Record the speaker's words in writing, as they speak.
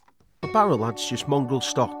Barrow lad's just mongrel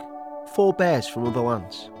stock, 4 bears from other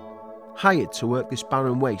lands, hired to work this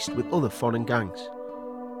barren waste with other foreign gangs.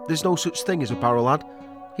 There's no such thing as a Barrow lad,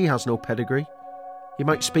 he has no pedigree. He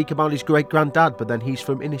might speak about his great-granddad, but then he's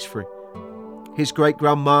from Innisfree. His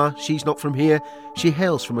great-grandma, she's not from here, she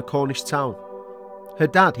hails from a Cornish town. Her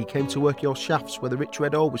dad, he came to work your shafts where the rich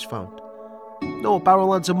red ore was found. No, Barrow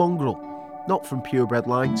lad's a mongrel, not from purebred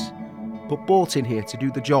lines, but brought in here to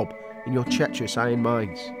do the job in your treacherous iron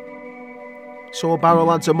mines. So a Barrow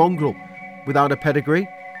lad's a mongrel, without a pedigree?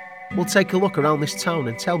 Well, take a look around this town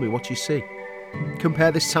and tell me what you see.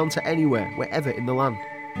 Compare this town to anywhere, wherever in the land.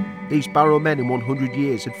 These Barrow men in 100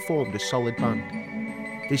 years had formed a solid band.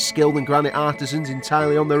 These skilled and granite artisans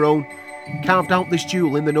entirely on their own carved out this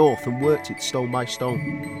jewel in the north and worked it stone by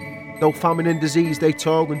stone. Though famine and disease they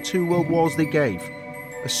toiled and 2 world wars they gave,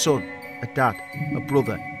 a son, a dad, a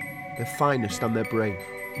brother, their finest and their brave.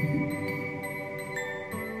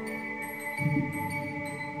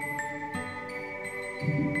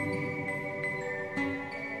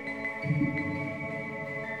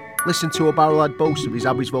 Listen to a Barrow lad boast of his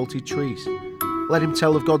abbey's vaulted trees. Let him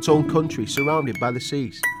tell of God's own country surrounded by the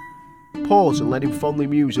seas. Pause and let him fondly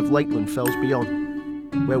muse of Lakeland fells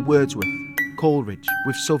beyond, where Wordsworth, Coleridge,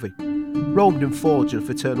 with Southey, roamed and forged a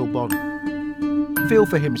fraternal bond. Feel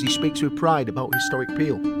for him as he speaks with pride about historic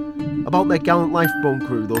Peel, about their gallant lifeboat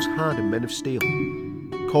crew, those hardened men of steel,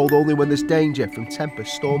 called only when there's danger from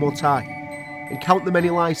tempest, storm or tide, and count the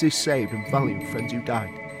many lives they've saved and valiant friends who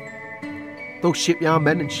died. Those shipyard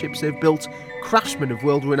men and ships they've built, craftsmen of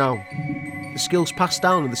world renown, the skills passed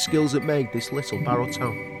down and the skills that made this little Barrow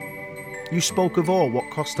town. You spoke of all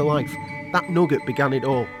what cost a life, that nugget began it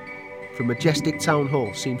all, from majestic town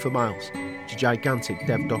hall seen for miles to gigantic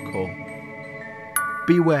Dev Dock Hall.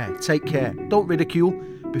 Beware, take care, don't ridicule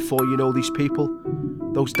before you know these people,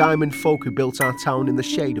 those diamond folk who built our town in the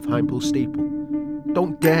shade of Highpool steeple.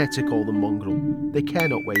 Don't dare to call them mongrel, they care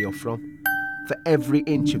not where you're from. For every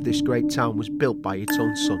inch of this great town was built by its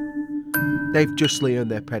own son. They've justly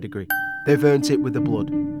earned their pedigree, they've earned it with the blood.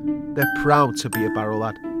 They're proud to be a Barrow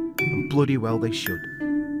lad, and bloody well they should.